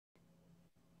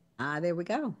There we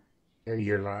go. Yeah,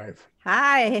 you're live.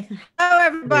 Hi. Hello,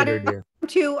 everybody. Later, dear. Welcome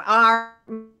to our.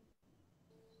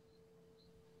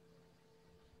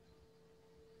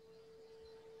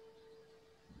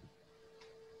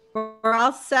 We're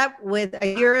all set with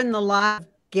a year in the life of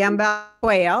Gambel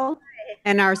Quail,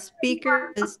 and our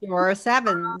speaker is Doris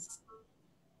Evans.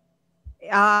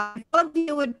 All of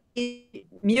you would be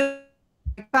mute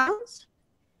microphones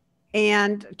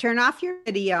and turn off your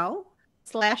video,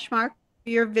 slash mark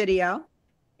your video,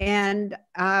 and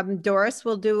Doris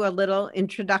will do a little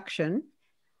introduction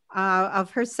of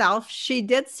herself. She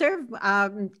did serve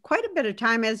quite a bit of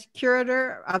time as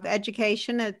Curator of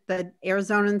Education at the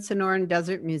Arizona-Sonora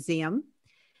Desert Museum.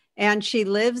 And she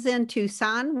lives in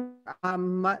Tucson.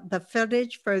 The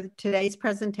footage for today's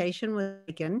presentation was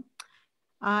taken.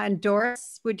 And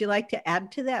Doris, would you like to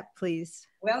add to that, please?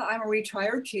 Well, I'm a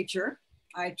retired teacher.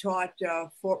 I taught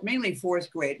mainly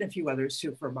fourth grade and a few others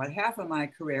too for about half of my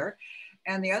career.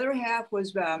 And the other half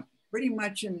was pretty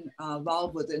much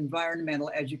involved with environmental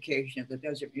education at the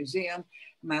Desert Museum.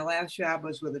 My last job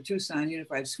was with the Tucson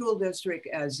Unified School District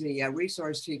as the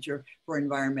resource teacher for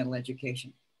environmental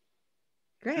education.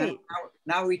 Great.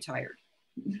 Now retired.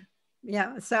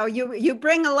 Yeah, so you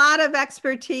bring a lot of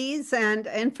expertise and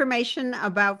information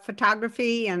about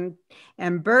photography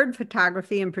and bird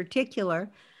photography in particular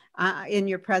in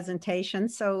your presentation.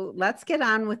 So let's get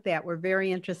on with that. We're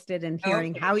very interested in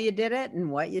hearing how you did it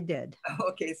and what you did.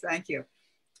 Okay, thank you.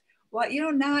 Well, you know,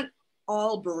 not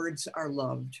all birds are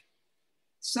loved.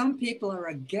 Some people are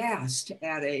aghast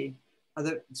at the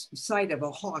sight of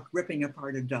a hawk ripping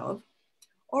apart a dove,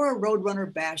 or a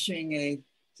roadrunner bashing a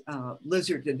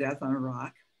lizard to death on a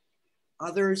rock.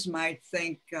 Others might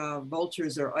think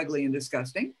vultures are ugly and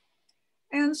disgusting.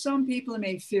 And some people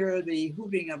may fear the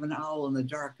hooting of an owl in the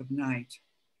dark of night.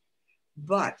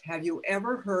 But have you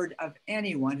ever heard of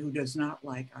anyone who does not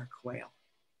like our quail?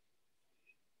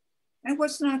 And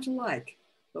what's not to like?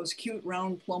 Those cute,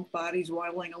 round, plump bodies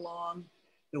waddling along,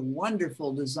 the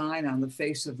wonderful design on the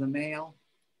face of the male,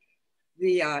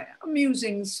 the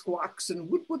amusing squawks and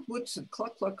woot, woot, woots and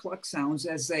cluck, cluck, cluck sounds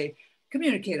as they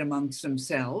communicate amongst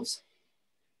themselves,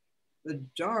 the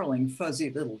darling fuzzy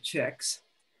little chicks,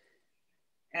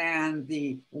 and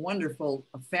the wonderful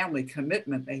family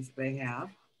commitment they have,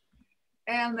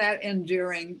 and that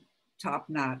endearing top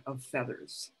knot of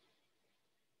feathers.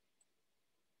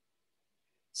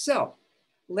 So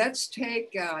let's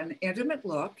take an intimate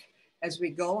look as we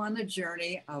go on the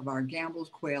journey of our Gambel's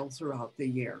quail throughout the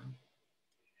year.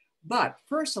 But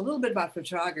first, a little bit about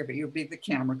photography. You'll be the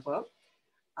camera club.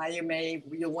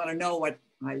 You'll want to know what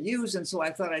I use, and so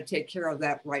I thought I'd take care of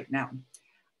that right now.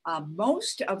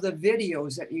 Most of the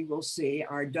videos that you will see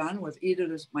are done with either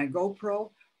my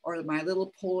GoPro or my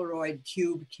little Polaroid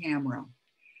cube camera.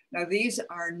 Now, these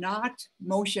are not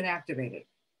motion activated.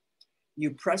 You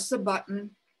press the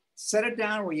button, set it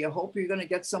down where you hope you're going to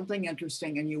get something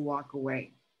interesting, and you walk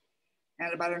away.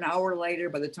 And about an hour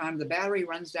later, by the time the battery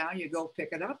runs down, you go pick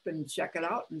it up and check it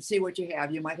out and see what you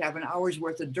have. You might have an hour's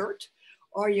worth of dirt,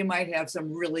 or you might have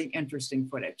some really interesting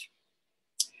footage.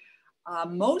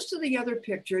 Most of the other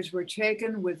pictures were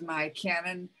taken with my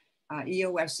Canon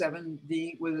EOS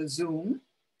 7D with a zoom,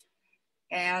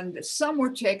 and some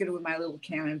were taken with my little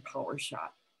Canon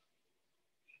PowerShot.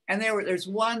 And there's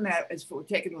one that is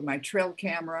taken with my trail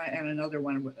camera and another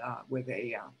one with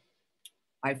a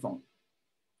iPhone.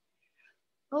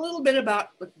 A little bit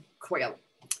about the quail.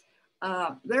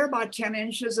 They're about 10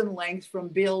 inches in length from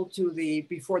bill to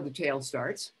before the tail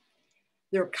starts.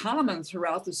 They're common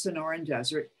throughout the Sonoran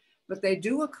Desert, but they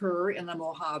do occur in the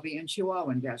Mojave and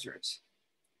Chihuahuan deserts.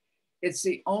 It's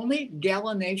the only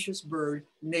gallinaceous bird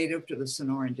native to the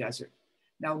Sonoran Desert.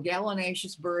 Now,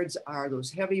 gallinaceous birds are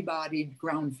those heavy-bodied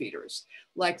ground feeders,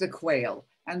 like the quail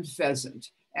and pheasant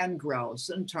and grouse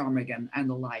and ptarmigan and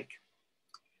the like.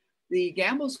 The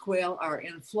Gambel's quail are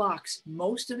in flocks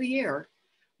most of the year,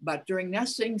 but during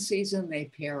nesting season, they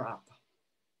pair up.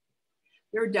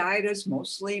 Their diet is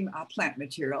mostly plant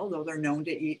material, though they're known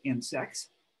to eat insects.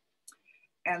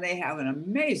 And they have an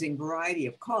amazing variety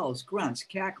of calls, grunts,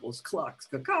 cackles, clucks,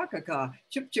 caw, caw, caw,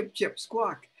 chip, chip, chip,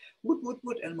 squawk, woot, woot,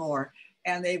 woot, and more.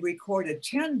 And they recorded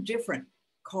 10 different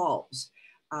calls.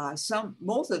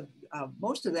 Most of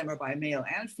them are by male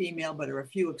and female, but there are a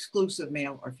few exclusive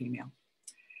male or female.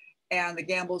 And the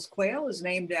Gambel's quail is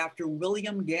named after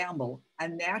William Gambel, a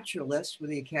naturalist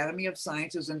with the Academy of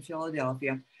Sciences in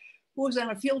Philadelphia, who was on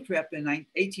a field trip in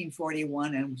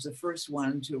 1841 and was the first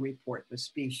one to report the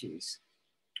species.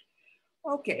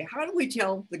 Okay, how do we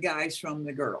tell the guys from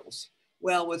the girls?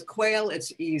 Well, with quail,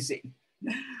 it's easy.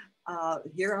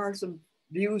 Here are some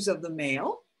views of the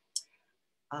male.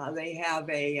 They have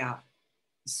a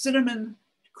cinnamon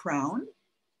crown,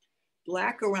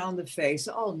 black around the face,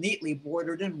 all neatly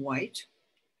bordered in white.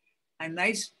 A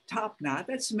nice top knot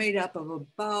that's made up of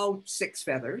about 6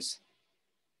 feathers,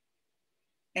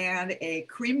 and a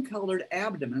cream-colored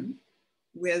abdomen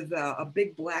with a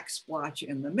big black splotch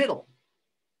in the middle.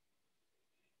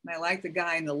 And I like the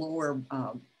guy in the lower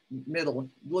middle.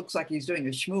 Looks like he's doing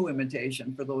a shmoo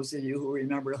imitation, for those of you who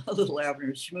remember Little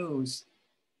Abner's Shmoos.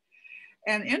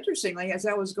 And interestingly, as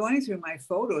I was going through my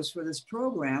photos for this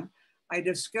program, I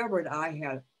discovered I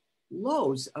had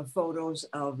loads of photos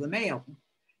of the male,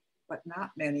 but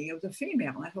not many of the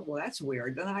female. And I thought, well, that's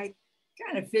weird. Then I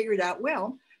kind of figured out,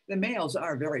 well, the males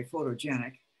are very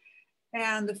photogenic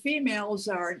and the females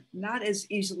are not as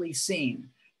easily seen.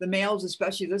 The males,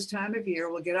 especially this time of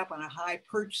year, will get up on a high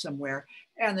perch somewhere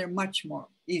and they're much more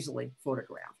easily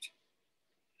photographed.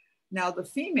 Now, the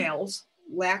females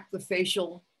lack the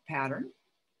facial pattern.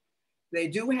 They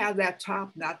do have that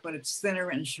top knot, but it's thinner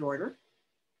and shorter.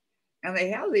 And they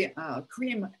have the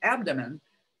cream abdomen,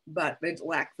 but they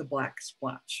lack the black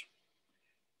splotch.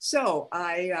 So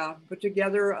I put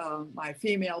together my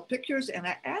female pictures and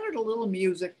I added a little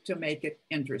music to make it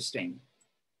interesting.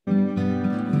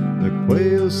 The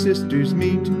Quail sisters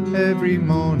meet every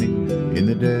morning in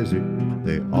the desert.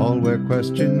 They all wear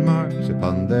question marks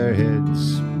upon their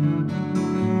heads.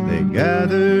 They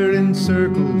gather in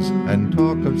circles and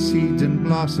talk of seeds and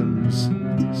blossoms.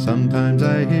 Sometimes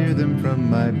I hear them from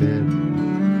my bed.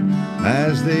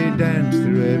 As they dance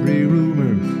through every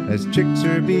rumor, as chicks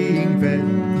are being fed,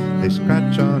 they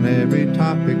scratch on every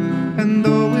topic, and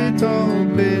though it's all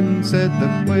been said,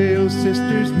 the Quail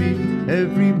sisters meet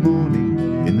every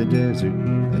morning in the desert,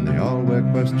 and they all wear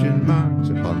question marks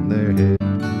upon their head.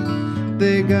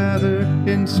 They gather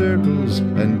in circles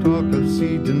and talk of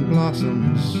seeds and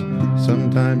blossoms.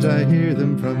 Sometimes I hear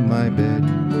them from my bed.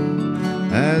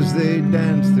 As they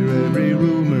dance through every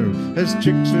rumor, as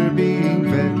chicks are being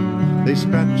fed, they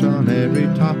scratch on every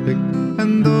topic,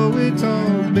 and though it's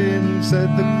all been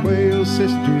said, the Quail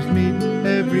sisters meet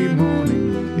every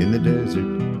morning in the desert,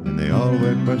 and they all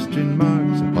wear question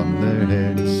marks upon their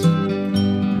heads.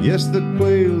 Yes, the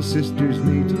Quail sisters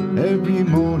meet every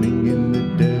morning in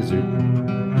the desert.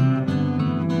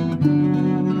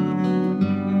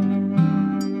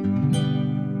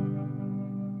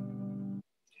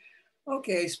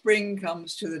 Okay, spring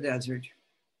comes to the desert.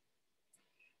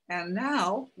 And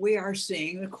now we are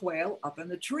seeing the quail up in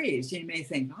the trees. You may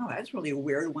think, oh, that's really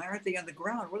weird. Why aren't they on the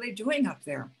ground? What are they doing up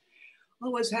there?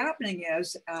 Well, what's happening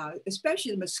is,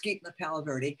 especially the mesquite and the palo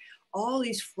verde, all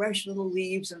these fresh little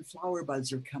leaves and flower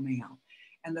buds are coming out.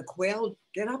 And the quail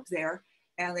get up there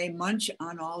and they munch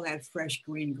on all that fresh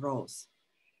green growth.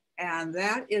 And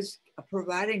that is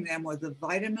providing them with the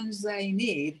vitamins they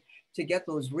need to get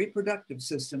those reproductive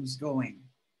systems going.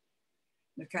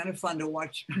 It's kind of fun to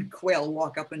watch a quail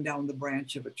walk up and down the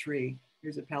branch of a tree.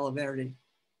 Here's a palo verde.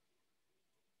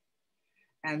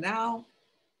 And now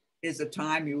is the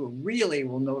time you really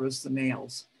will notice the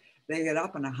males. They get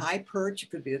up on a high perch. It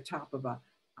could be the top of a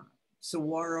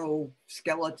saguaro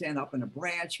skeleton up in a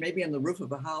branch, maybe on the roof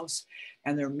of a house.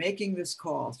 And they're making this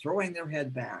call, throwing their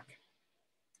head back.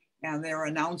 And they're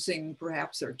announcing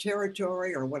perhaps their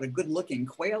territory or what a good looking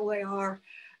quail they are.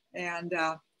 And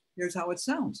here's how it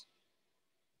sounds.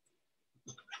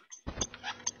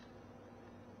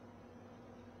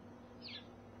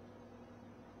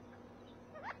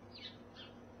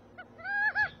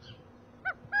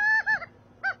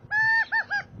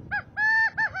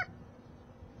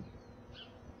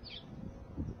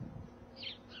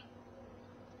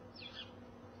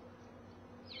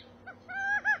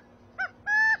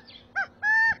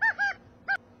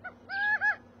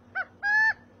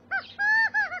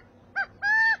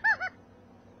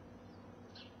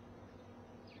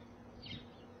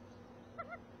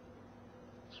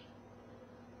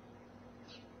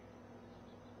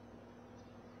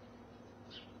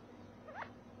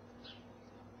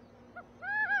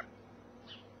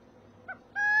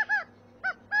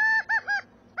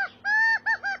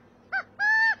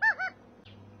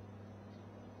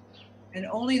 And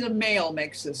only the male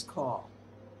makes this call.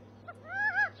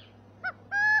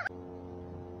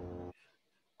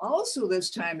 Also this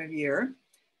time of year,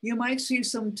 you might see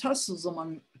some tussles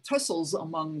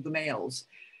among the males.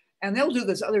 And they'll do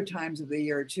this other times of the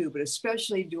year too, but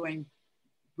especially during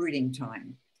breeding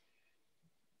time.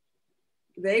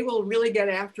 They will really get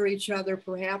after each other.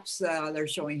 Perhaps they're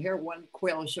showing one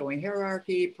quail is showing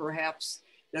hierarchy, perhaps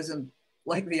doesn't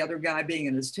like the other guy being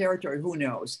in his territory, who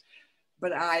knows.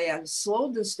 But I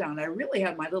slowed this down. I really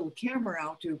had my little camera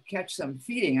out to catch some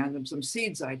feeding on them, some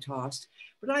seeds I tossed.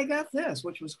 But I got this,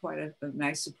 which was quite a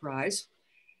nice surprise.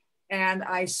 And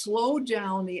I slowed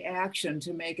down the action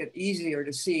to make it easier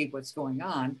to see what's going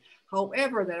on.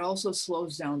 However, that also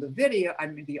slows down the video, I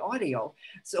mean the audio,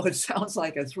 so it sounds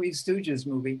like a Three Stooges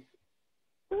movie.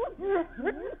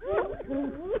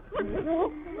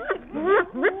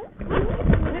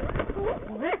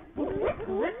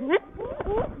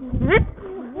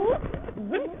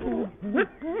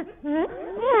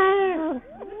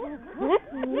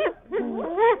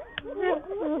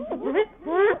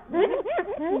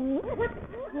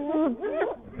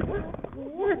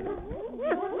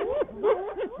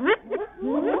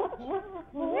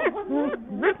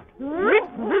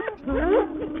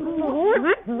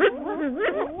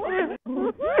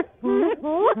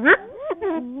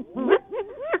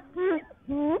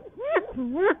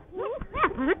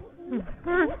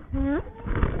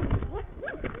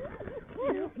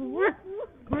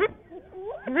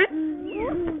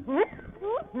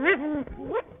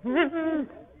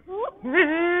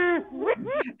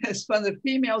 It's fun. The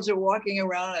females are walking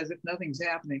around as if nothing's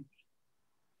happening.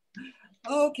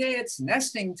 Okay, it's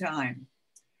nesting time.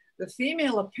 The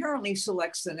female apparently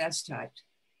selects the nest type,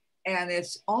 and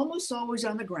it's almost always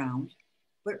on the ground,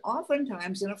 but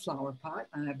oftentimes in a flower pot,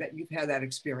 and I bet you've had that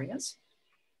experience.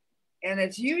 And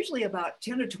it's usually about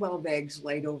 10 to 12 eggs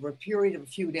laid over a period of a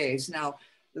few days. Now,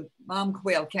 the mom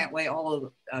quail can't lay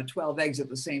all of 12 eggs at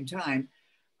the same time.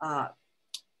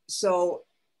 So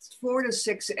 4 to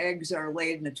 6 eggs are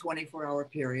laid in a 24-hour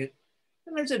period.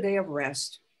 Then there's a day of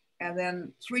rest. And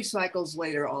then 3 cycles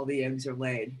later, all the eggs are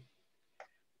laid.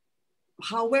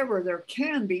 However, there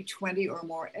can be 20 or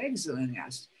more eggs in a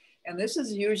nest. And this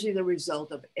is usually the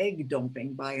result of egg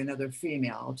dumping by another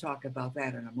female. I'll talk about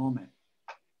that in a moment.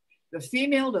 The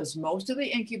female does most of the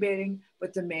incubating,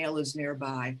 but the male is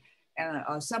nearby.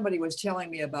 And somebody was telling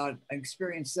me about an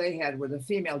experience they had where the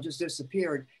female just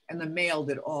disappeared and the male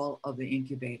did all of the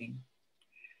incubating.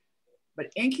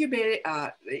 But the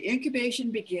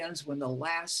incubation begins when the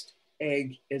last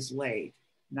egg is laid,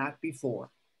 not before.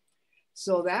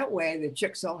 So that way the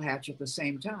chicks all hatch at the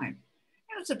same time.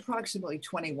 And it's approximately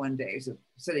 21 days of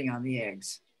sitting on the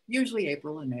eggs, usually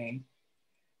April and May.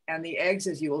 And the eggs,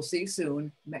 as you will see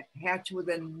soon, hatch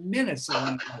within minutes of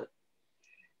one another.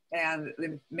 And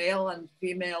the male and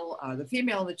female, the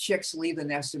female and the chicks leave the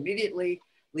nest immediately,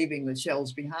 leaving the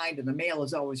shells behind, and the male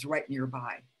is always right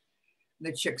nearby.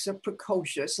 The chicks are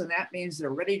precocious, and that means they're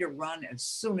ready to run as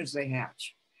soon as they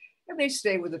hatch. And they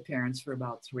stay with the parents for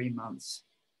about 3 months.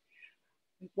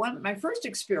 My first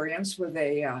experience with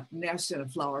a nest in a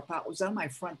flower pot was on my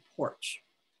front porch.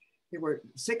 There were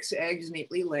 6 eggs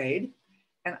neatly laid,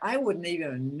 and I wouldn't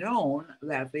even have known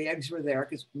that the eggs were there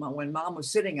because when mom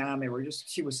was sitting on them,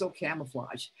 she was so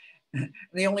camouflaged. And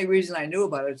the only reason I knew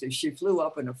about it is she flew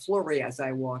up in a flurry as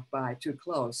I walked by too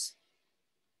close.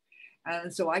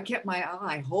 And so I kept my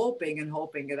eye hoping and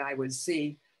hoping that I would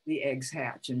see the eggs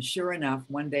hatch. And sure enough,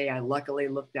 one day I luckily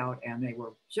looked out and they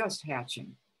were just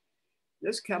hatching,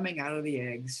 just coming out of the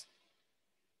eggs.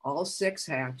 All 6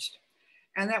 hatched.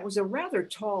 And that was a rather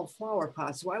tall flower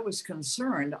pot. So I was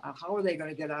concerned, how are they going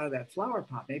to get out of that flower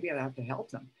pot? Maybe I'd have to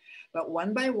help them. But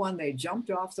one by one, they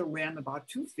jumped off the rim about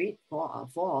 2 feet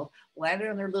fall, landed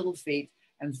on their little feet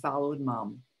and followed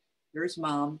mom. There's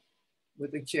mom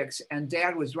with the chicks, and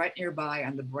dad was right nearby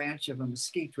on the branch of a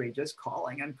mesquite tree, just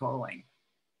calling and calling.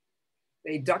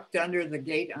 They ducked under the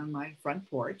gate on my front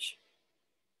porch,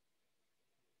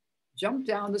 jumped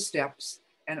down the steps,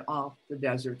 and off the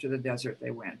desert to the desert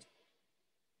they went.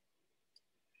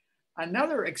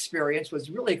 Another experience was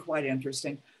really quite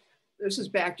interesting. This is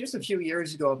back just a few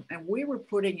years ago, and we were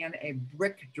putting in a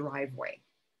brick driveway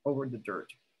over the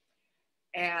dirt.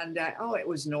 And it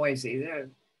was noisy.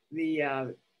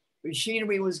 The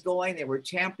machinery was going, they were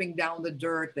tamping down the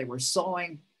dirt, they were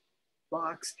sawing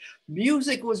blocks,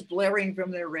 music was blaring from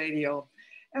their radio.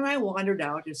 And I wandered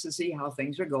out just to see how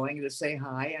things were going and to say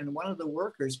hi. And one of the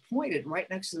workers pointed right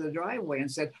next to the driveway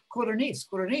and said, "Codornice,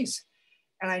 Codornice."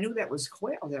 And I knew that was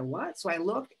quail. There, what? So I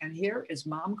looked, and here is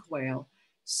mom quail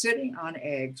sitting on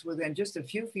eggs within just a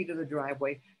few feet of the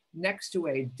driveway next to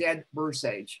a dead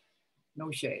bursage,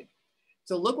 no shade.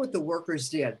 So look what the workers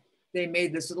did. They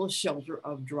made this little shelter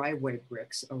of driveway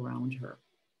bricks around her.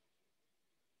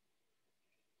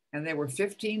 And there were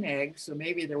 15 eggs, so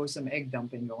maybe there was some egg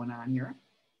dumping going on here.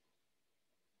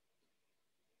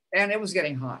 And it was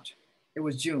getting hot. It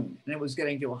was June, and it was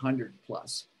getting to 100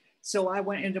 plus. So I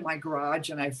went into my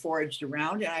garage and I foraged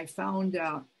around and I found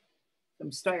some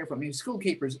styrofoam. School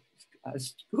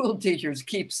teachers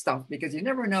keep stuff because you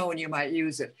never know when you might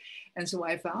use it. And so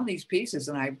I found these pieces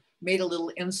and I made a little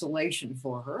insulation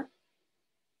for her.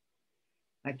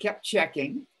 I kept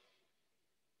checking,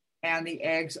 and the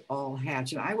eggs all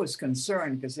hatched. And I was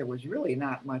concerned because there was really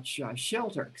not much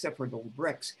shelter except for little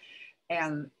bricks.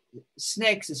 And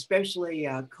snakes, especially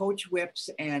coach whips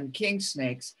and king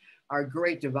snakes, are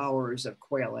great devourers of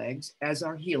quail eggs, as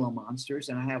are Gila monsters.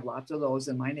 And I have lots of those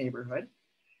in my neighborhood.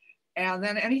 And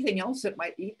then anything else that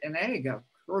might eat an egg, a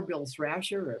curved-billed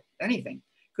thrasher or anything,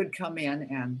 could come in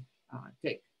and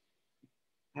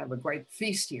have a great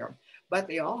feast here. But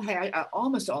they all had,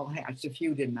 almost all hatched, a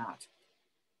few did not.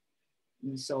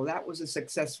 And so that was a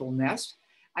successful nest.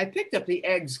 I picked up the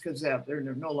eggs because they're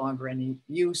no longer any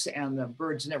use and the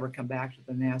birds never come back to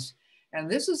the nest. And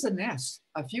this is the nest,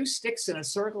 a few sticks in a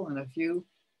circle and a few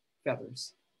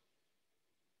feathers.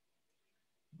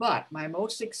 But my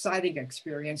most exciting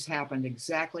experience happened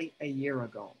exactly a year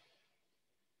ago.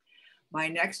 My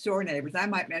next door neighbors, I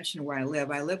might mention where I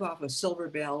live off of Silver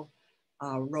Bell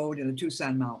Road in the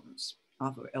Tucson Mountains,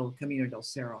 off of El Camino del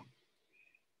Cerro.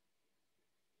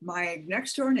 My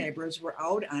next door neighbors were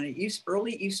out on an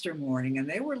early Easter morning, and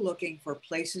they were looking for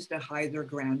places to hide their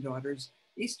granddaughter's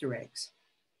Easter eggs.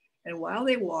 And while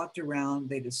they walked around,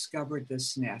 they discovered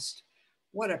this nest.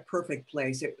 What a perfect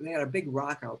place. They had a big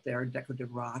rock out there,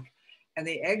 decorative rock, and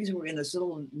the eggs were in this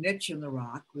little niche in the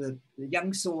rock with the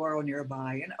young saguaro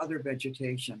nearby and other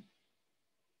vegetation.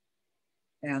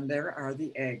 And there are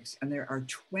the eggs, and there are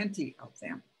 20 of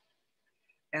them.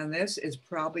 And this is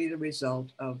probably the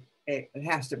result of, it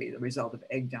has to be the result of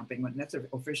egg dumping, and that's an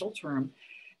official term.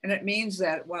 And it means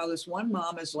that while this one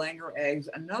mom is laying her eggs,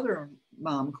 another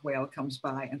mom quail comes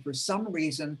by and for some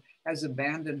reason has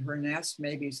abandoned her nest.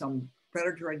 Maybe some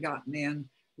predator had gotten in,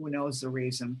 who knows the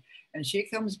reason. And she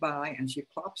comes by and she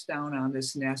plops down on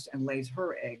this nest and lays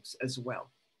her eggs as well.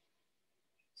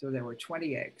 So there were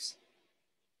 20 eggs.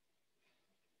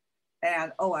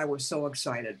 And oh, I was so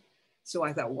excited. So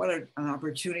I thought, what an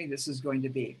opportunity this is going to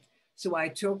be. So I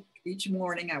took, each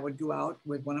morning I would go out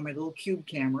with one of my little cube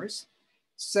cameras,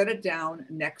 set it down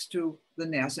next to the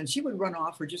nest, and she would run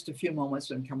off for just a few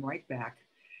moments and come right back.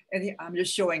 And I'm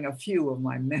just showing a few of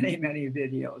my many, many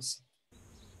videos.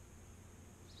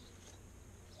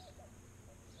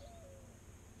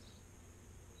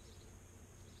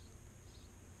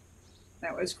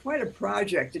 That was quite a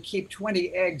project to keep 20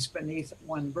 eggs beneath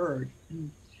one bird.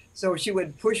 So she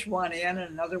would push one in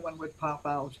and another one would pop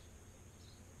out.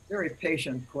 Very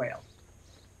patient quail.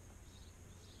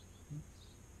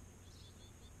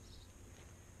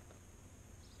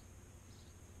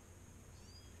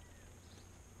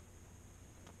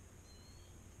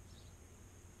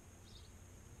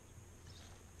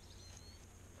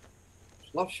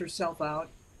 Fluffs herself out,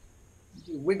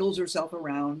 wiggles herself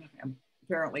around, and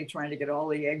apparently trying to get all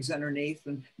the eggs underneath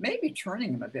and maybe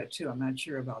turning them a bit too. I'm not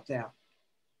sure about that.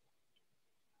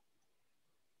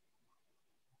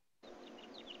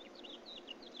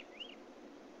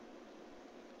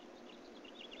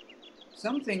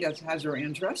 Something that has her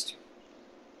interest.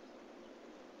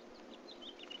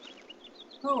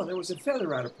 Oh, there was a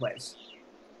feather out of place.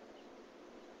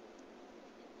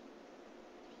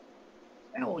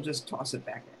 And we'll just toss it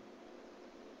back in.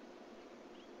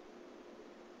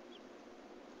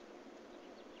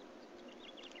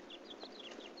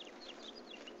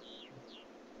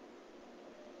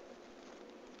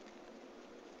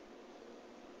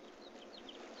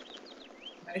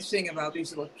 Nice thing about these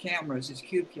little cameras, these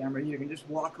cube cameras, you can just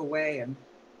walk away and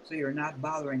so you're not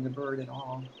bothering the bird at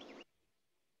all.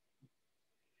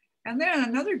 And then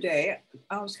another day,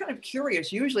 I was kind of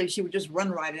curious. Usually she would just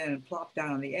run right in and plop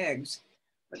down on the eggs.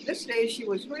 But this day she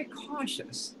was very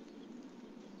cautious.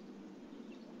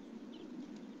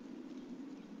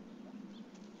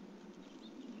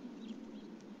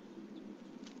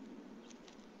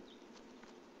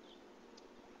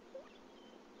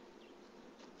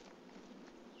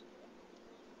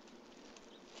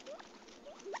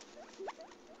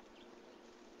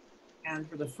 And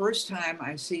for the first time,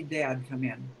 I see Dad come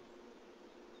in.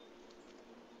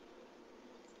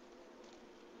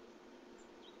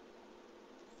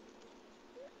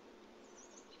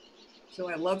 So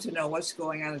I'd love to know what's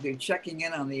going on. Are they checking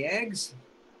in on the eggs?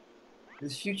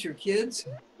 His future kids?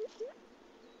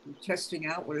 Testing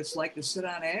out what it's like to sit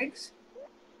on eggs?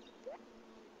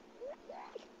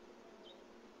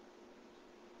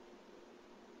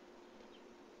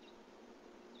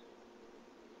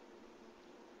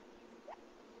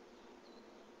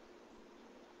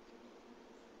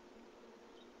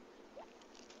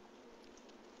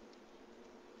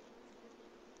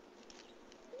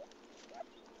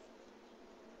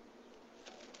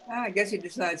 I guess he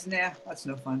decides, nah, that's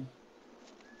no fun.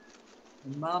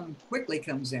 And Mom quickly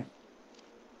comes in.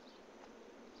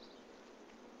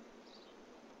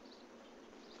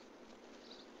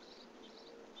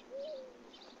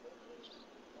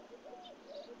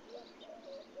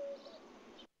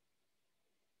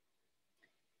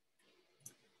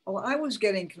 Well, I was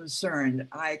getting concerned.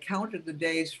 I counted the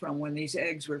days from when these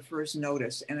eggs were first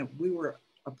noticed, and we were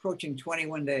approaching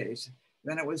 21 days.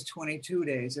 Then it was 22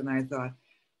 days, and I thought,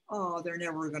 oh, they're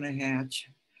never going to hatch.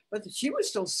 But she was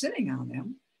still sitting on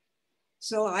them.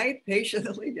 So I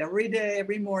patiently, every day,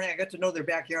 every morning, I got to know their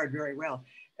backyard very well.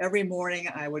 Every morning,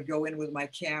 I would go in with my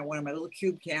one of my little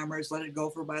cube cameras, let it go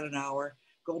for about an hour,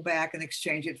 go back and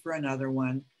exchange it for another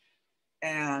one.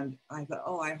 And I thought,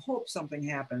 oh, I hope something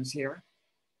happens here.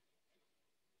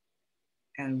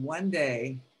 And one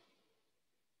day,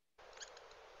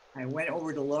 I went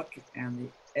over to look, and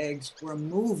the eggs were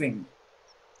moving.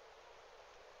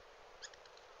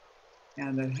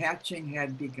 And the hatching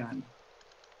had begun.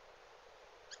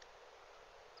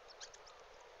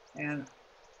 And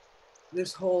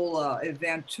this whole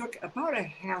event took about a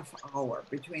half hour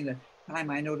between the time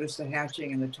I noticed the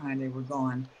hatching and the time they were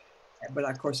gone. But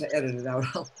of course, I edited out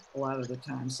a lot of the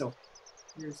time. So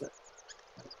here's a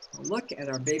look at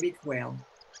our baby quail.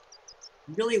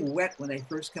 Really wet when they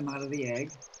first come out of the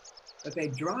egg, but they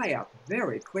dry up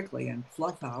very quickly and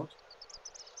fluff out.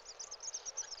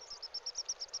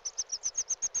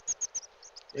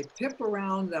 They pip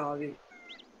around the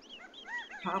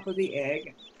top of the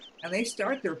egg, and they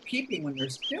start their peeping when they're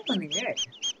still in the egg.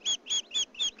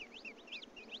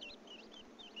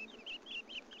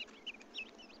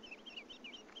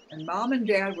 And Mom and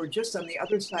Dad were just on the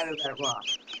other side of that rock,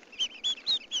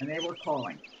 and they were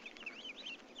calling.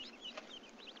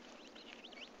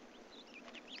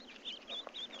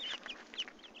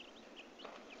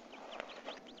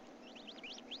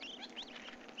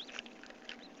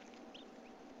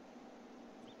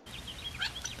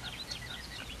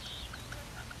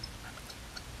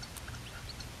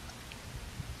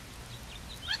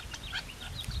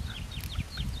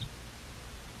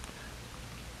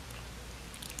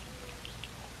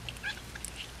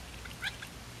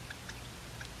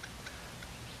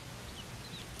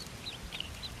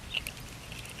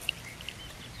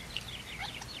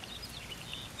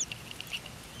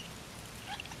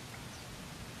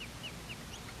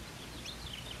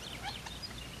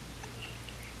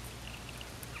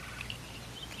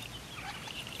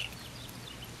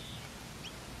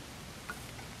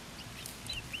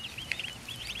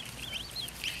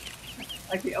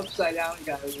 Like the upside down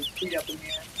guy with his feet up in the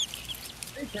air.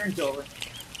 He turns over.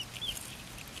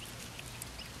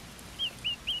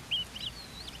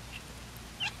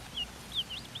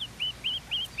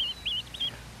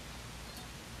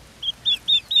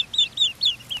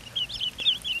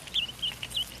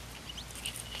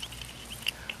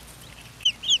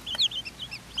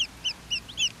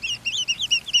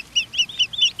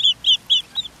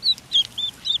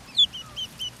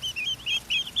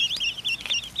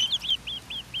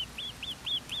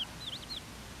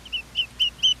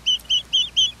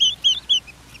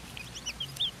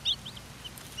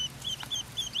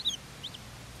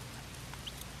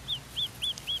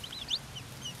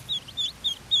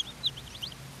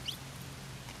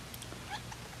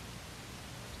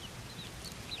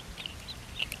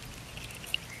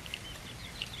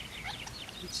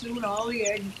 Soon all the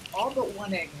eggs, all but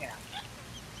one egg hatched.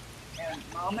 And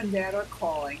Mom and Dad are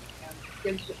calling, and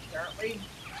kids apparently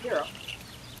hear them.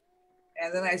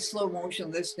 And then I slow motion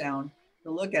this down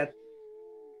to look at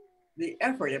the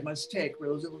effort it must take for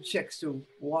those little chicks to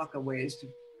walk a ways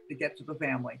to get to the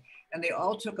family. And they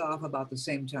all took off about the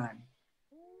same time.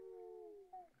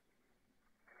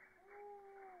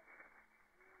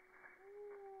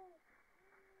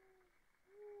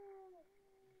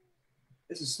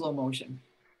 This is slow motion.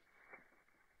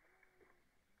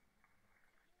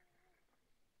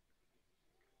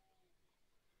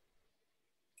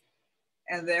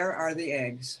 And there are the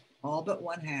eggs, all but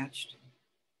one hatched.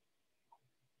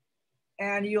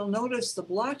 And you'll notice the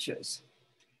blotches.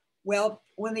 Well,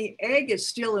 when the egg is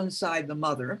still inside the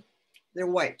mother, they're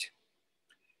white.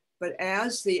 But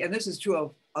as and this is true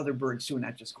of other birds too,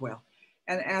 not just quail.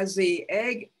 And as the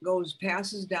egg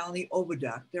passes down the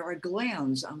oviduct, there are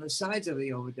glands on the sides of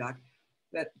the oviduct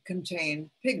that contain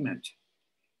pigment.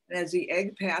 And as the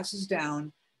egg passes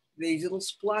down, these little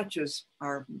splotches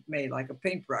are made like a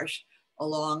paintbrush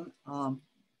along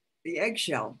the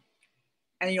eggshell.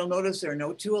 And you'll notice there are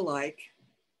no two alike.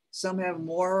 Some have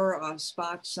more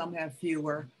spots, some have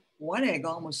fewer. One egg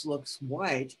almost looks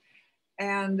white.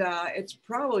 And it's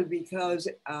probably because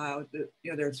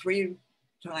there are 3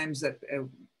 times that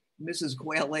Mrs.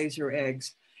 Quail lays her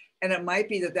eggs. And it might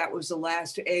be that was the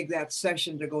last egg that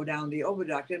session to go down the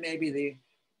oviduct, and maybe the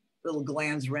little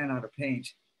glands ran out of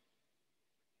paint.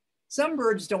 Some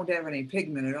birds don't have any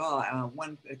pigment at all.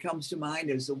 One that comes to mind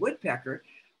is the woodpecker,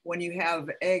 when you have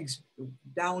eggs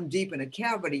down deep in a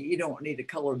cavity, you don't need to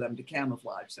color them to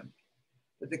camouflage them.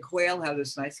 But the quail have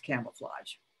this nice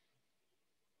camouflage.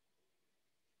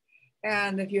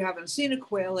 And if you haven't seen a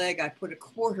quail egg, I put a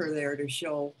quarter there to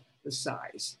show the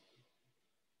size.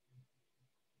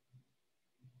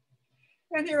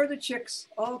 And here are the chicks,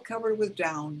 all covered with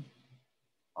down,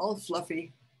 all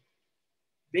fluffy,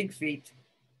 big feet.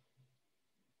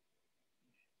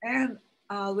 And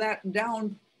that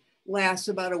down lasts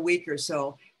about a week or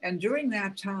so. And during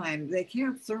that time, they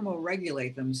can't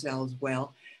thermoregulate themselves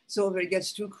well. So if it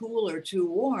gets too cool or too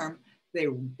warm, they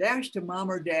dash to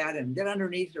mom or dad and get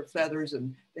underneath their feathers,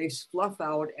 and they fluff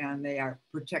out and they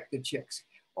protect the chicks,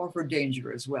 or for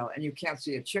danger as well. And you can't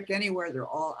see a chick anywhere. They're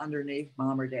all underneath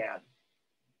mom or dad.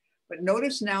 But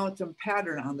notice now it's a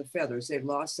pattern on the feathers. They've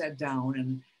lost that down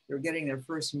and they're getting their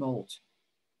first molt.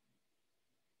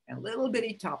 And little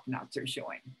bitty top knots are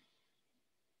showing.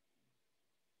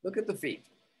 Look at the feet.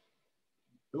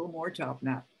 A little more top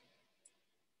knot.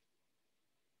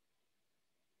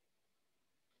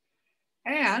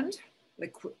 And the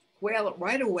quail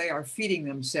right away are feeding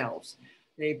themselves.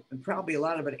 They probably a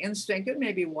lot of it instinct and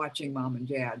maybe watching mom and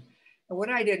dad. And what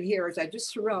I did here is I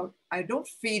just threw out, I don't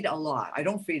feed a lot. I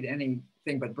don't feed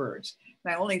anything but birds.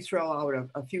 And I only throw out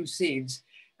a few seeds.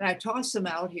 And I toss them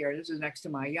out here. This is next to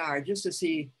my yard just to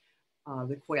see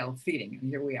the quail feeding. And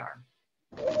here we are.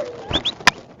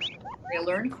 They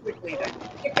learn quickly to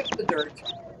pick up the dirt.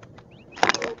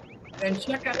 Then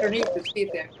check underneath to see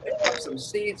if they pick up some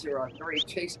seeds or a very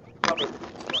tasty rubber.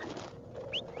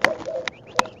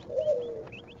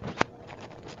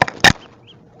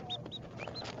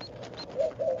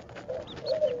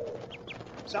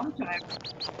 Sometimes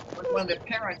when one of the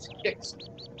parents picks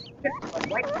one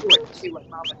right through it to see what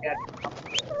mom and dad come up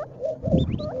with.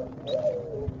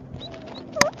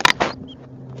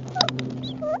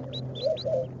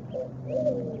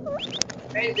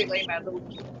 Amazingly, my little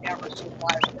camera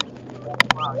survived it.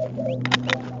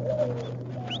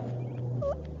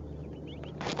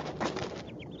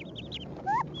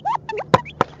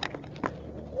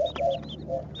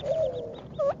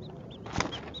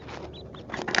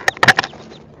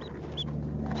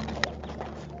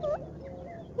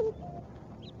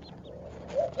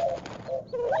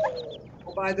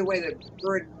 Oh, by the way, the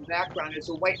bird in the background is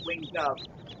a white-winged dove.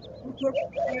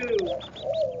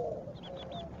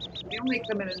 They only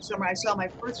come in summer. I saw my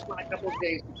first one a couple of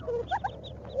days ago.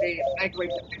 They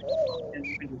migrate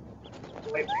in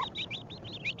winter.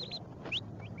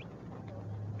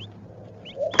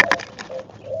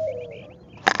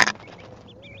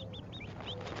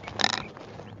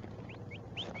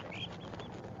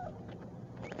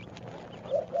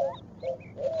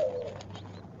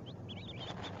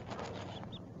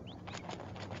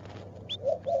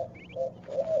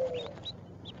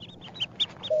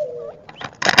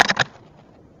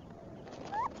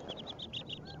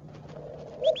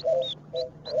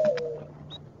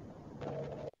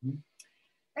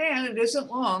 And it isn't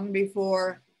long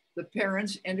before the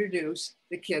parents introduce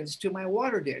the kids to my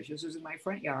water dish. This is in my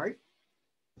front yard.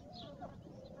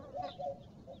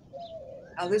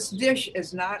 Now this dish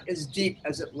is not as deep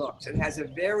as it looks. It has a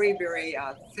very, very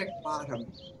thick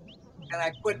bottom. And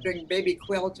I put, during baby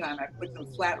quail time, I put some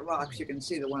flat rocks. You can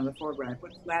see the one in the foreground. I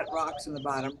put flat rocks in the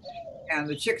bottom, and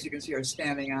the chicks you can see are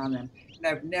standing on them. And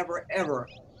I've never, ever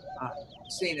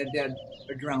seen a dead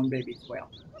or drowned baby quail.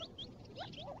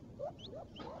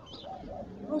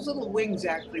 Those little wings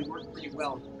actually work pretty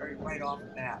well right off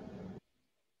the bat.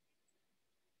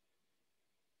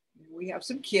 We have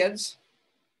some kids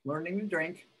learning to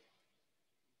drink.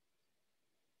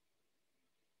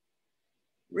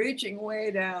 Reaching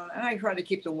way down, and I try to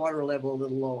keep the water level a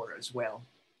little lower as well.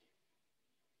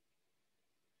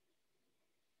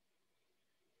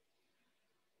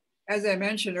 As I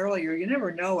mentioned earlier, you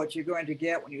never know what you're going to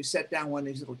get when you set down one of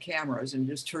these little cameras and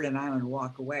just turn it on and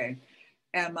walk away.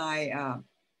 And my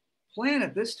plan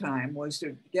at this time was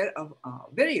to get a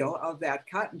video of that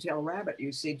cottontail rabbit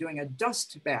you see doing a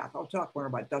dust bath. I'll talk more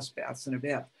about dust baths in a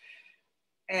bit.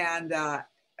 And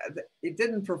it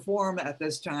didn't perform at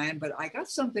this time, but I got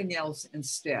something else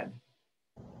instead.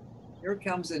 Here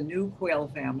comes a new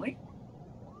quail family.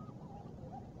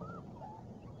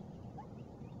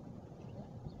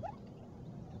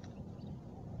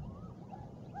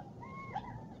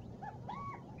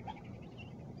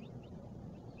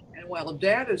 And while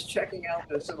Dad is checking out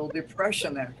this little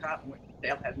depression that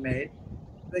cottontail had made,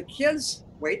 the kids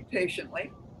wait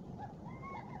patiently.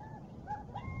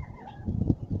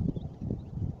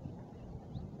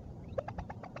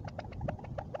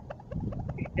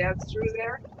 Dad's through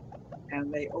there,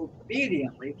 and they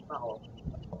obediently follow.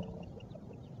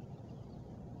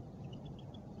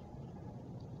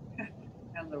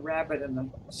 the rabbit and the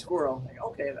squirrel. Like,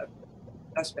 okay, the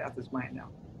dust bath is mine now.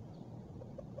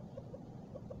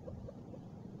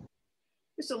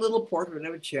 Just a little portrait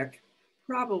of a chick,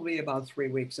 probably about 3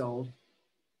 weeks old.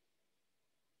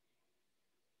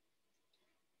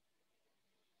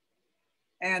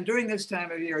 And during this time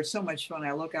of year, it's so much fun.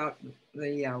 I look out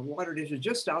the water dish is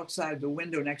just outside the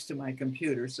window next to my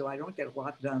computer, so I don't get a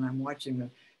lot done. I'm watching the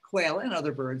quail and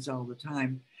other birds all the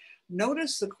time.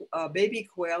 Notice the baby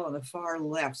quail on the far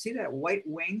left. See that white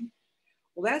wing?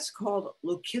 Well, that's called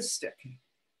leucistic,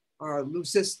 or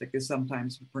leucistic is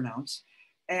sometimes pronounced.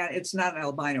 And it's not an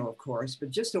albino, of course,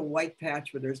 but just a white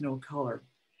patch where there's no color.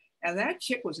 And that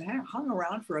chick was hung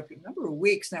around for a number of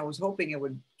weeks, and I was hoping it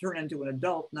would turn into an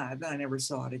adult. Then I never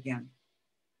saw it again.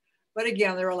 But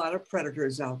again, there are a lot of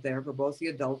predators out there for both the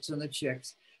adults and the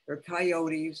chicks. There are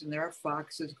coyotes and there are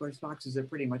foxes. Of course, foxes are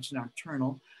pretty much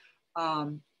nocturnal.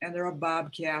 And there are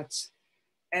bobcats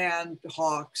and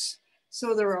hawks.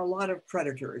 So there are a lot of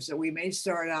predators. So we may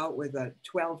start out with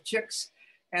 12 chicks,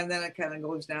 and then it kind of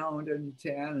goes down to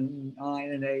 10 and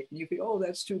 9 and 8. And you think, oh,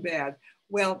 that's too bad.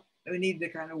 Well, we need to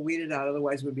kind of weed it out.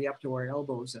 Otherwise, we'd be up to our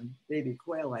elbows in baby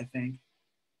quail, I think.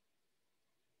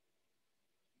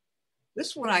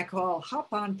 This one I call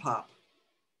hop on pop.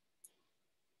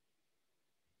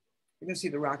 You can see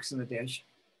the rocks in the dish.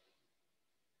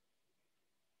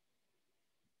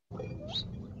 Look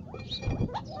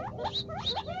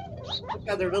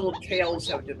how their little tails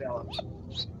have developed.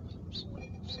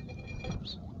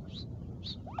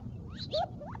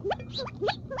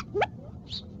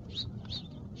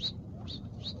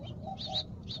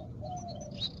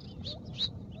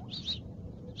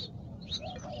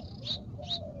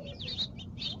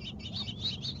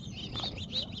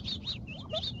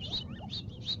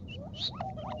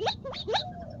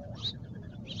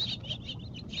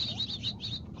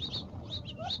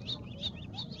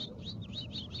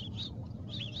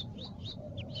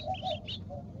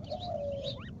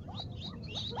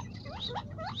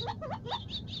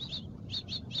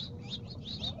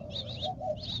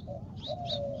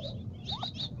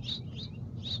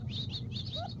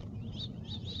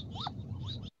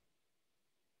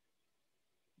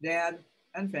 Dad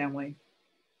and family.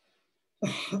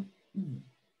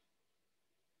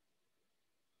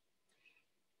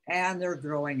 And they're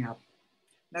growing up.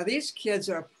 Now these kids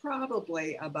are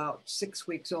probably about 6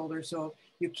 weeks old or so.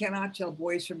 You cannot tell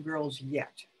boys from girls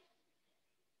yet,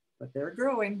 but they're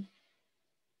growing.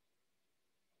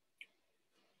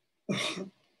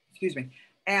 Excuse me.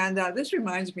 And this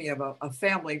reminds me of a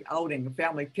family outing, a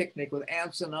family picnic with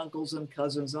aunts and uncles and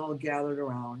cousins all gathered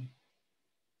around.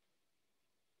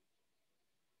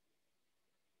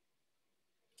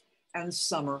 And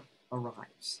summer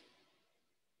arrives.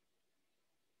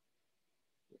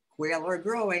 Quail are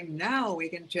growing. Now we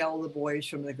can tell the boys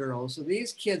from the girls. So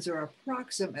these kids are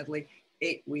approximately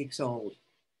 8 weeks old.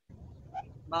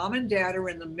 Mom and dad are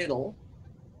in the middle.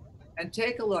 And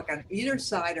take a look. On either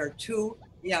side are 2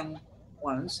 young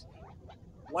ones,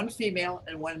 one female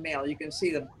and one male. You can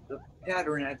see the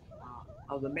pattern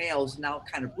of the males now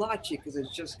kind of blotchy because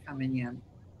it's just coming in.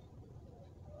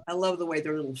 I love the way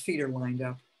their little feet are lined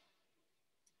up.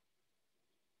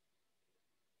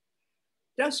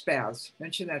 Dust baths,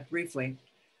 mention that briefly.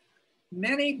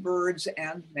 Many birds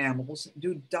and mammals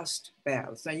do dust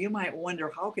baths. Now you might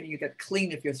wonder, how can you get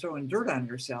clean if you're throwing dirt on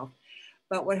yourself?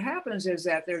 But what happens is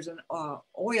that there's an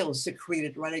oil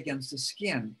secreted right against the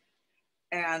skin.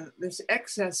 And this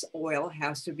excess oil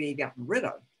has to be gotten rid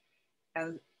of.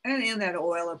 And in that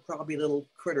oil are probably little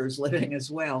critters living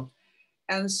as well.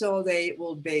 And so they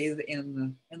will bathe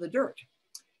in the dirt.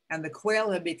 And the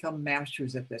quail have become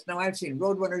masters at this. Now I've seen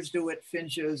roadrunners do it,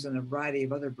 finches, and a variety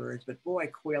of other birds, but boy,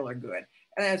 quail are good.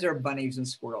 And as are bunnies and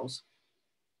squirrels.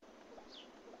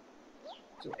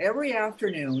 So every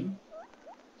afternoon,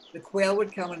 the quail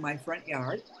would come in my front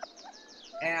yard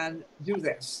and do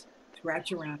this,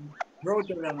 scratch around, throw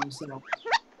dirt on themselves.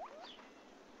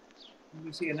 And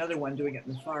you see another one doing it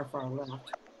in the far, far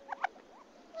left.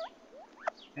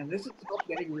 And this is help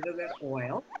getting rid of that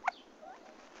oil.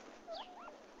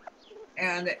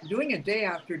 And doing it day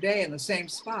after day in the same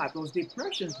spot, those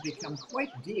depressions become quite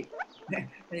deep. And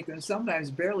you can sometimes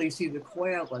barely see the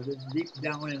quail as it's deep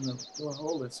down in the little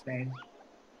hole that's made.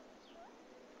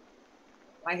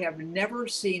 I have never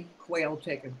seen quail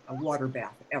take a water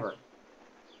bath, ever.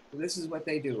 So this is what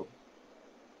they do.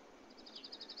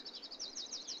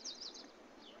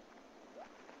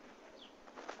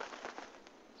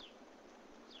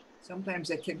 Sometimes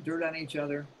they kick dirt on each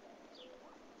other.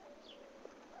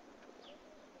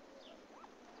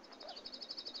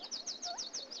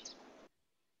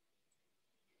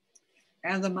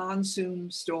 and the monsoon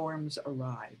storms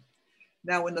arrive.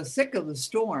 Now, in the thick of the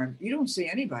storm, you don't see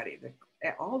anybody.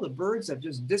 All the birds have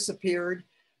just disappeared.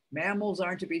 Mammals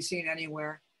aren't to be seen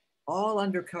anywhere, all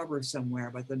under cover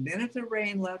somewhere. But the minute the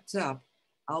rain lets up,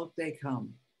 out they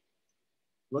come,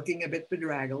 looking a bit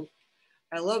bedraggled.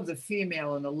 I love the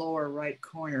female in the lower right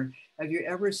corner. Have you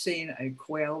ever seen a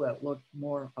quail that looked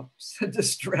more upset,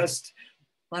 distressed,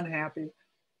 unhappy?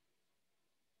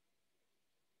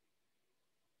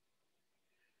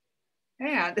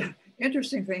 And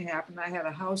interesting thing happened. I had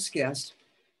a house guest,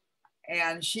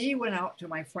 and she went out to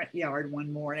my front yard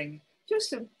one morning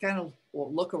just to kind of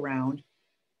look around.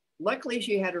 Luckily,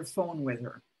 she had her phone with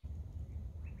her.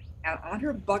 And on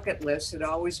her bucket list had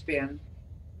always been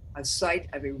a sight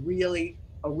of a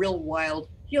real wild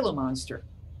Gila monster.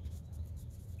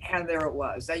 And there it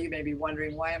was. Now you may be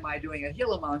wondering, why am I doing a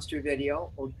Gila monster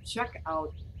video? Well, check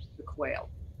out the quail.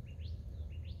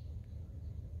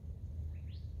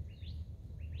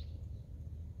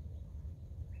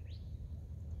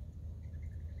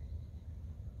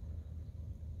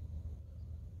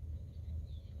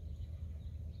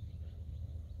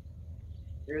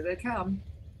 Here they come.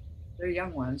 They're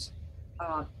young ones.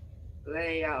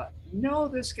 They know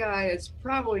this guy is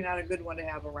probably not a good one to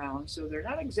have around, so they're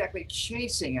not exactly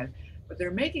chasing it, but they're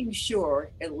making sure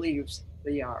it leaves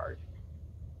the yard.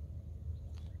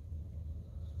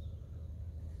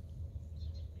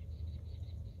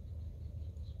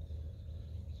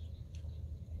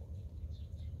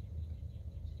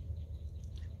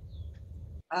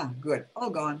 Ah, good, all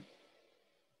gone.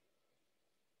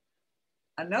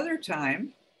 Another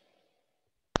time,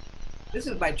 this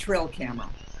is my trail camera.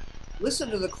 Listen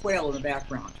to the quail in the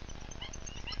background.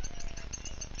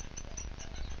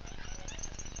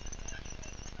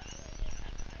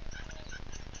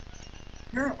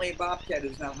 Apparently, Bobcat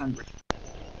is not hungry.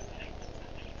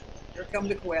 Here come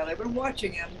the quail. They've been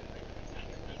watching him.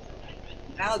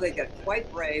 Now they get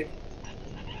quite brave.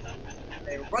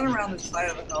 They run around the side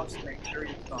of the house to make sure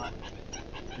he's gone.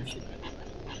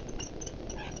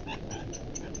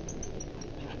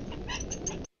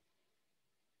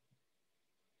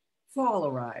 Fall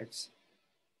arrives.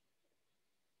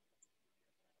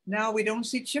 Now we don't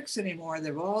see chicks anymore.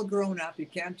 They've all grown up. You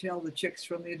can't tell the chicks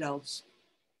from the adults.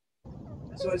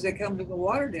 So as they come to the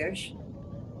water dish,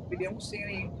 we don't see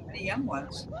any young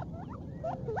ones.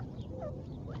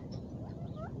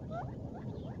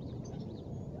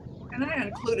 And I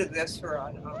included this for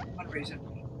one reason,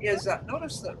 is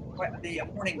notice the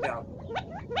mourning dove,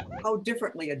 how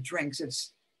differently it drinks.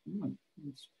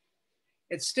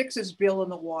 It sticks its bill in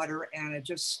the water and it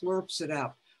just slurps it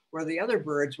up, where the other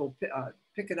birds will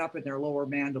pick it up in their lower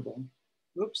mandible.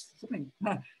 Oops, something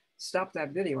stopped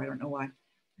that video. I don't know why.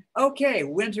 Okay,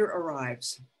 winter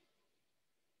arrives.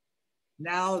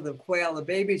 Now the quail, the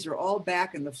babies are all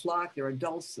back in the flock. They're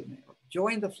adults and they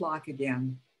join the flock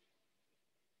again.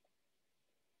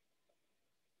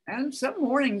 And some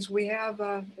mornings we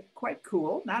have quite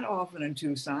cool, not often in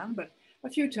Tucson, but a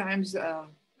few times,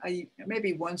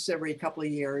 maybe once every couple of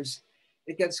years,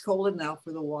 it gets cold enough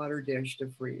for the water dish to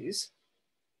freeze.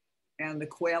 And the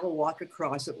quail will walk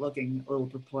across it looking a little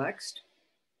perplexed.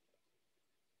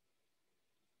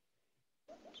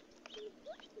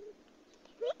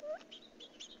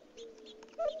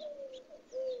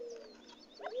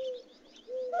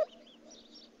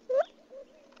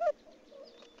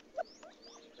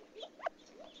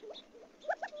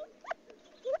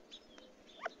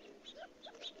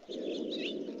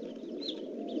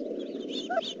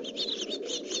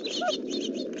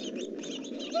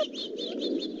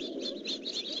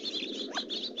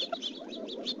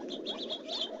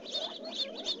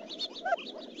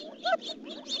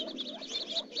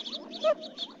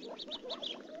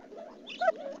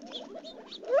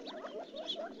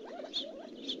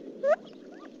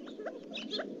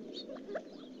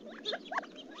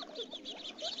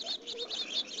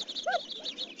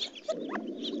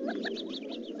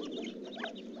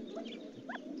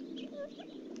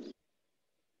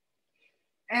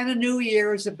 And a new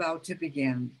year is about to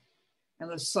begin,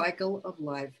 and the cycle of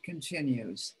life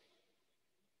continues.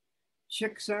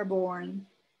 Chicks are born,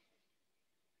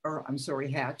 or I'm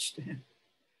sorry, hatched.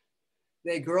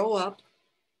 They grow up,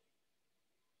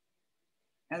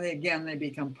 and they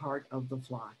become part of the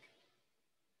flock.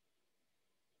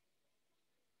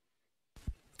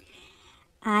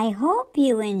 I hope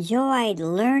you enjoyed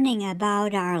learning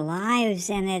about our lives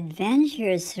and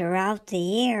adventures throughout the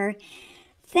year.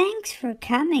 Thanks for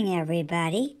coming,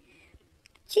 everybody.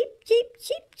 Cheep, cheep,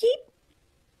 cheep, cheep.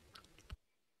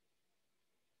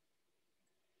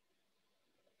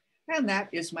 And that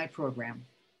is my program.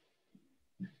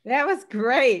 That was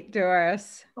great,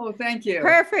 Doris. Oh, thank you.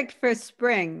 Perfect for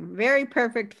spring. Very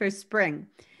perfect for spring.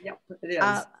 Yep,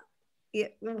 it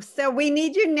is. So we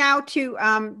need you now to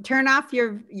turn off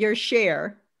your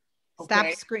share.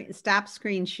 Okay. Stop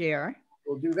screen share.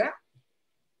 We'll do that.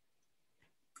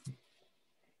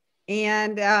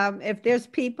 And if there's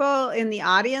people in the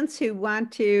audience who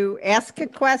want to ask a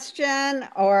question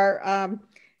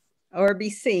or be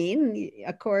seen,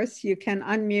 of course, you can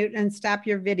unmute and stop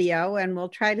your video, and we'll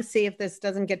try to see if this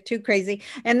doesn't get too crazy.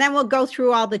 And then we'll go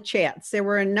through all the chats. There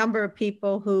were a number of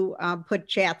people who put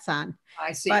chats on.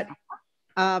 I see. But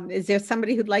is there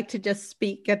somebody who'd like to just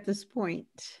speak at this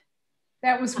point?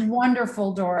 That was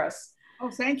wonderful, Doris. Oh,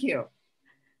 thank you.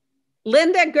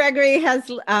 Linda Gregory has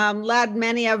led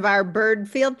many of our bird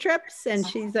field trips, and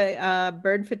she's a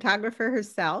bird photographer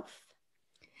herself.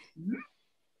 Mm-hmm.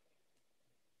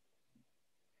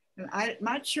 And I'm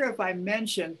not sure if I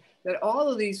mentioned that all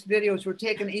of these videos were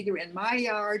taken either in my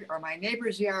yard or my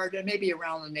neighbor's yard and maybe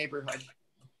around the neighborhood.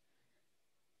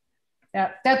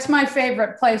 Yeah, that's my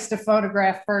favorite place to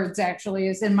photograph birds, actually,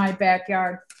 is in my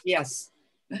backyard. Yes.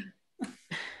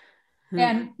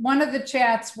 And one of the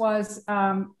chats was,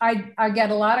 I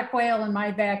get a lot of quail in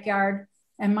my backyard,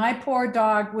 and my poor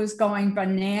dog was going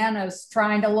bananas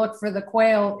trying to look for the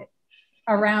quail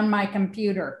around my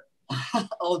computer.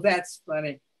 Oh, that's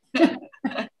funny.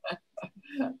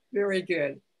 Very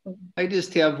good. I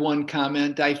just have one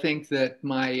comment. I think that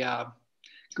my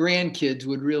grandkids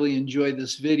would really enjoy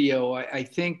this video. I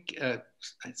think it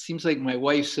seems like my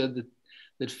wife said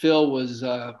that Phil was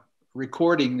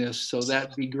recording this, so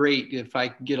that'd be great if I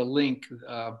could get a link.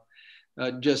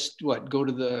 Just go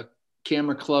to the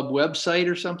Camera Club website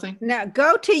or something? Now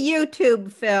go to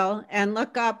YouTube, Phil, and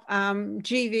look up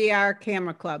GVR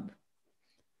Camera Club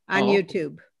on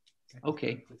YouTube.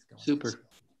 Okay, super.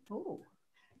 Oh.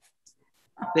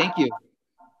 Thank you.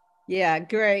 Yeah,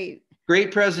 great.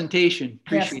 Great presentation.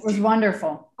 Yes, it was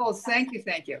wonderful. Oh, thank you,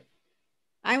 thank you.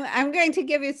 I'm going to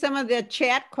give you some of the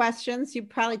chat questions. You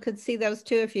probably could see those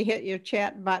too if you hit your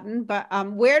chat button. But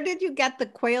where did you get the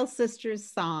Quail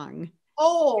Sisters song?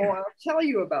 Oh, I'll tell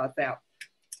you about that.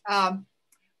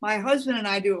 My husband and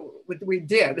I we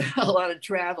did a lot of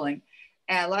traveling,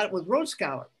 and a lot with Road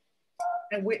Scholar.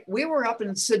 And we were up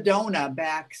in Sedona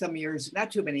back some years,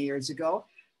 not too many years ago,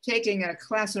 taking a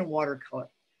class in watercolor.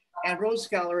 And Road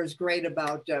Scholar is great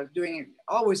about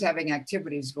always having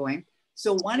activities going.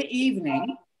 So one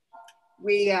evening,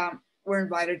 we were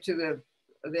invited to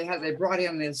they brought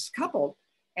in this couple,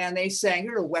 and they sang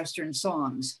little Western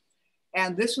songs.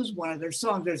 And this was one of their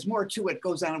songs. There's more to it,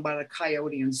 goes on about a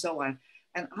coyote and so on.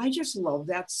 And I just love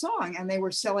that song. And they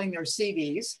were selling their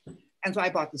CDs. And so I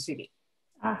bought the CD.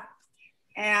 Ah.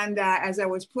 And as I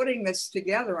was putting this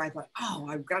together, I thought, oh,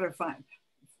 I've got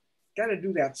to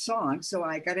do that song. So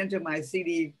I got into my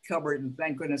CD cupboard, and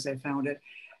thank goodness I found it.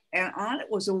 And on it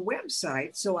was a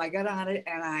website. So I got on it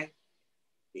and I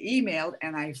emailed,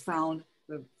 and I found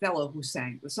the fellow who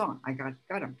sang the song. I got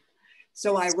him.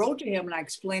 So I wrote to him and I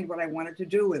explained what I wanted to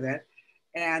do with it.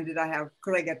 And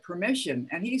could I get permission?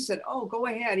 And he said, oh, go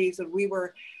ahead. He said, we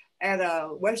were at a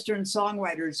Western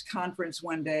songwriters conference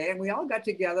one day, and we all got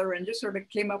together and just sort of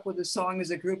came up with a song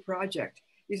as a group project.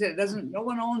 He said, no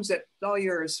one owns it, it's all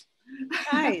yours.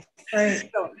 Nice. Great.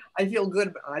 So I feel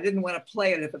good. I didn't want to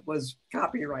play it if it was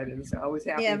copyrighted, so I was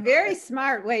happy. Yeah, very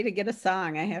smart way to get a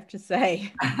song, I have to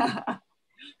say.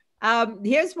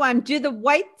 Here's one. Do the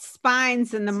white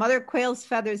spines and the mother quail's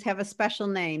feathers have a special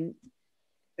name?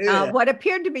 What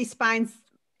appeared to be spines,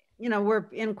 were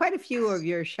in quite a few of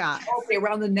your shots. Okay,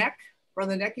 around the neck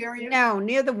area? No,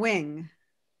 near the wing.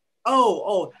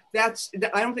 Oh, I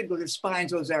don't think those are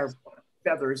spines, those are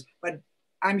feathers, but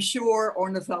I'm sure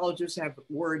ornithologists have a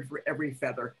word for every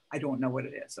feather. I don't know what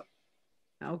it is. So.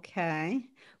 Okay.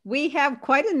 We have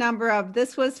quite a number of,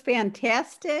 this was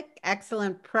fantastic,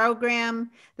 excellent program.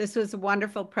 This was a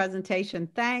wonderful presentation.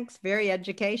 Thanks. Very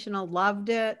educational. Loved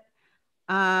it.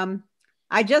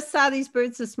 I just saw these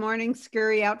birds this morning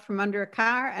scurry out from under a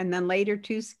car, and then later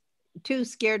two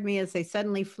scared me as they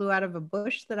suddenly flew out of a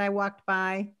bush that I walked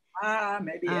by.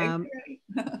 Maybe.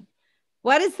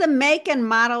 What is the make and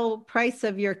model price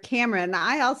of your camera? And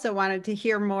I also wanted to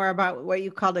hear more about what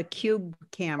you called a cube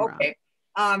camera. Okay.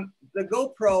 The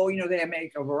GoPro, they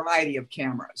make a variety of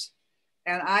cameras.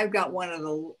 And I've got one of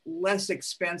the less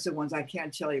expensive ones. I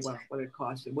can't tell you what it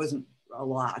cost. It wasn't a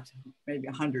lot, maybe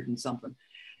 100 and something.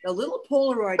 The little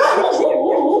Polaroid.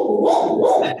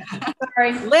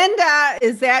 Sorry, Linda,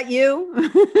 is that you?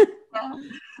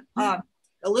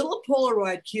 A little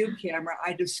Polaroid cube camera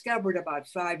I discovered about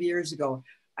 5 years ago.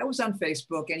 I was on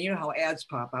Facebook, and you know how ads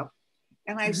pop up.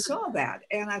 And I saw that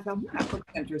and I thought, that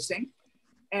looks interesting.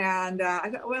 And I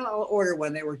thought, well, I'll order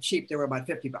one. They were cheap. They were about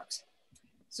 50 bucks.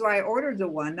 So I ordered the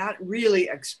one, not really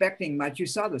expecting much. You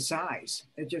saw the size.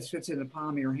 It just fits in the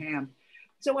palm of your hand.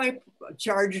 So I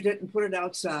charged it and put it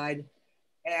outside.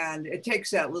 And it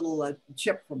takes that little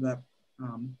chip from the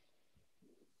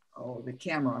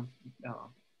camera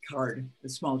card, the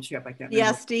small chip. I can't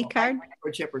remember. The SD card?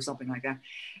 Or chip or something like that.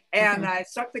 And I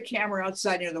stuck the camera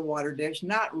outside near the water dish,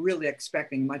 not really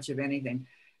expecting much of anything.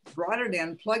 Brought it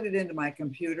in, plugged it into my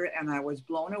computer, and I was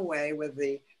blown away with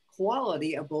the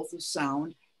quality of both the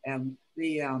sound and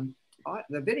the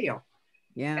video.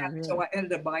 Yeah. And really. so I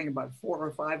ended up buying about 4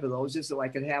 or 5 of those just so I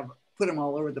could put them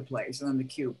all over the place and then the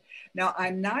cube. Now,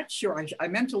 I'm not sure, I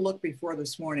meant to look before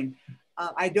this morning.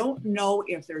 I don't know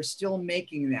if they're still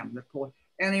making them.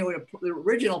 Anyway, the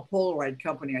original Polaroid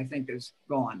company, I think, is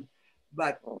gone.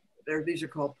 But these are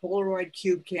called Polaroid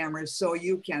cube cameras. So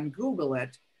you can Google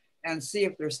it and see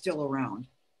if they're still around.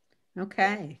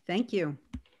 Okay, thank you.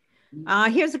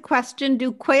 Here's a question.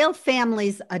 Do quail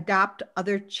families adopt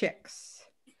other chicks?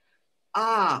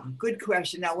 Good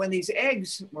question. Now, when these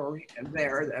eggs were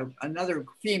there, another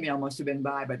female must have been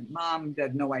by, but mom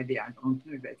had no idea. I don't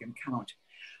think they can count.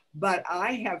 But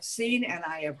I have seen and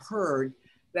I have heard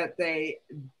that they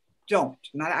don't.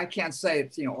 Now, I can't say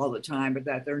it's all the time, but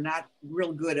that they're not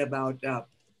real good about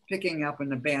picking up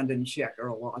an abandoned chick or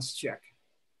a lost chick.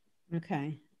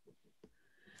 Okay.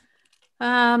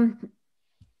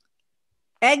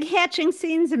 Egg hatching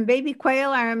scenes and baby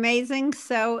quail are amazing.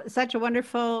 Such a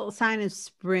wonderful sign of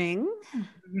spring.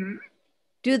 Mm-hmm.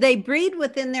 Do they breed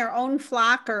within their own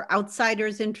flock or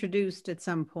outsiders introduced at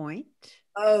some point?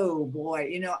 Oh boy,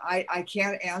 I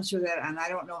can't answer that. And I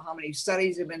don't know how many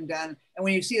studies have been done. And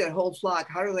when you see that whole flock,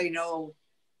 how do they know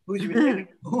who's related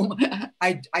to whom?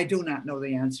 I do not know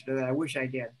the answer to that. I wish I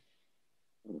did.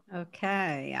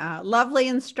 Okay. Lovely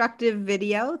instructive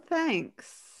video.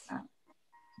 Thanks.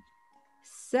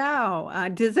 So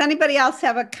does anybody else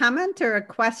have a comment or a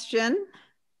question?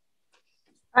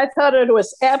 I thought it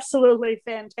was absolutely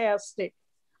fantastic.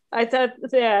 I thought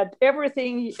that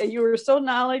everything, you were so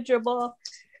knowledgeable.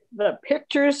 The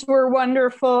pictures were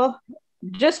wonderful.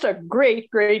 Just a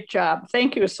great, great job.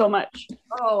 Thank you so much.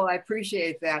 Oh, I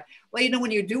appreciate that. Well,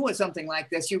 when you do something like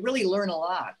this, you really learn a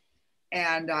lot.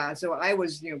 And so I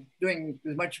was doing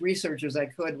as much research as I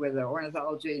could with the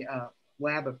ornithology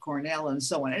lab of Cornell and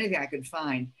so on, anything I could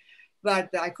find.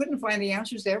 But I couldn't find the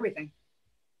answers to everything.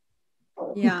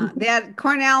 Yeah, that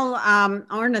Cornell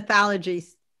ornithology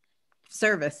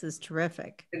service is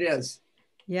terrific. It is.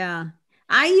 Yeah.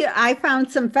 I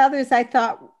found some feathers I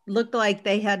thought looked like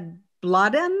they had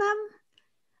blood on them,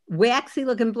 waxy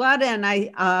looking blood. And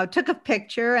I took a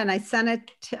picture and I sent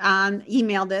it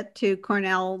emailed it to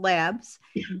Cornell Labs.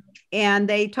 And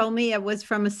they told me it was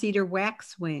from a cedar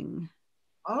waxwing.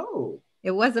 Oh. It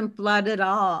wasn't blood at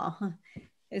all.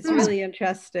 It's really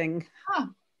interesting. Huh.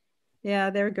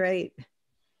 Yeah, they're great.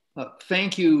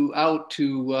 Thank you out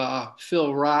to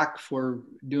Phil Rock for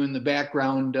doing the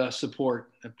background support.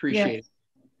 Appreciate it.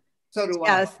 So do I.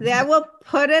 Yes, I will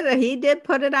put it. He did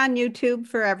put it on YouTube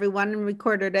for everyone and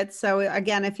recorded it. So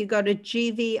again, if you go to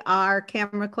GVR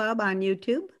Camera Club on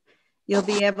YouTube, you'll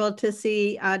be able to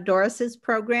see Doris's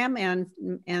program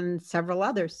and several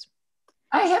others.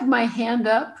 I have my hand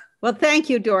up. Well, thank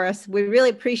you, Doris. We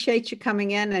really appreciate you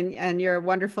coming in, and you're a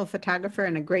wonderful photographer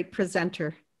and a great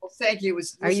presenter. Well, thank you.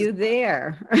 Are you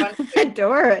there,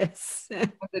 Doris?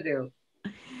 What to do?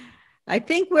 I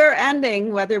think we're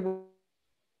ending.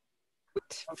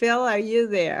 Phil, are you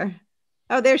there?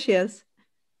 Oh, there she is.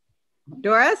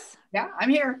 Doris? Yeah, I'm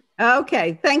here.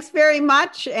 Okay. Thanks very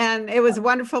much. And it was a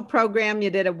wonderful program.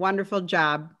 You did a wonderful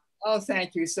job. Oh,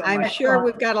 thank you so much. I'm sure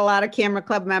we've got a lot of camera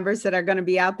club members that are going to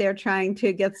be out there trying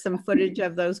to get some footage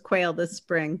of those quail this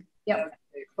spring. Yep.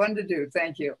 Fun to do.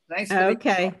 Thank you. Thanks.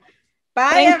 Okay.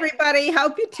 Bye, everybody.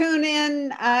 Hope you tune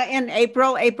in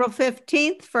April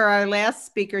 15th for our last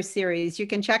speaker series. You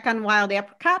can check on Wild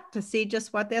Apricot to see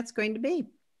just what that's going to be.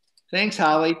 Thanks,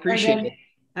 Holly. Appreciate it.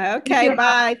 Okay,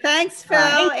 bye. Thanks, Phil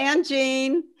and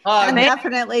Jean. And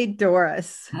definitely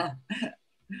Doris.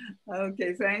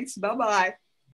 Okay, thanks. Bye-bye.